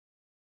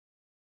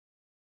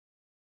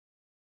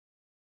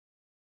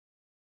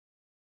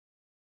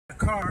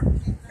car,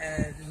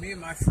 and me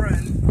and my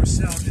friend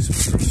Marcel just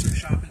went grocery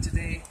shopping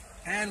today,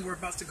 and we're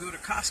about to go to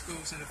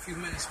Costco's in a few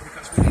minutes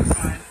because we need to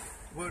find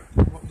what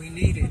we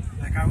needed.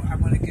 Like I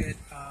want to get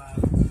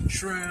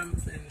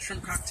shrimp and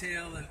shrimp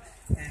cocktail, and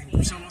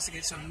someone wants to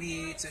get some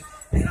meats,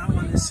 and I'm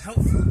on this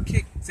health food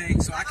kick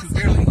thing, so I can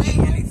barely eat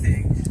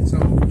anything. So,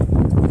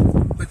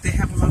 but they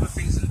have a lot of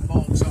things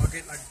involved, so I'll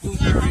get like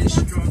blueberries,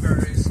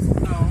 strawberries,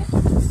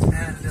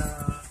 and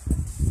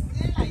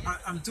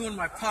I'm doing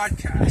my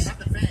podcast.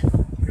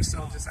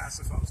 Marcel just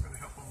asked if I was going to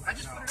help him.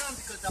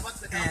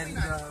 And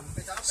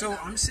so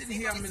I'm sitting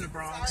here, I'm in the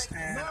Bronx,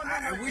 and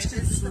I wish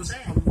this was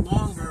a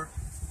longer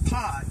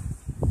pod,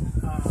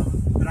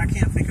 but I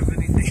can't think of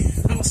anything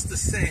else to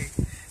say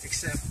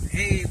except,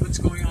 hey, what's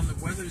going on? The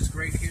weather is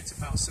great here. It's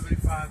about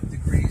 75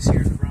 degrees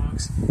here in the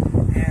Bronx.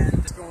 And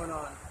what's going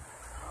on?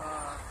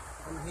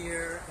 I'm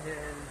here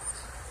in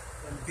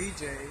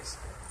BJ's,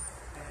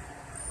 and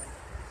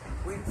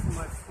I'm waiting for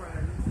my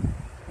friend.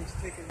 He's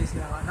taking these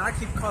now, and I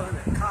keep calling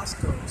it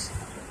Costco's,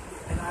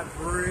 and I've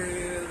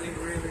really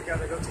got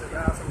to go to the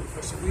bathroom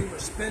because we were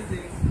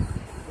spending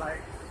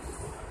like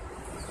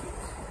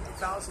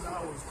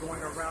 $1,000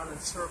 going around in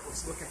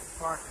circles looking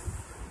for parking.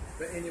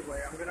 But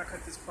anyway, I'm gonna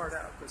cut this part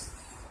out because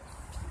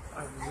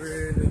I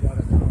really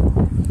gotta go.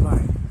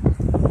 Bye.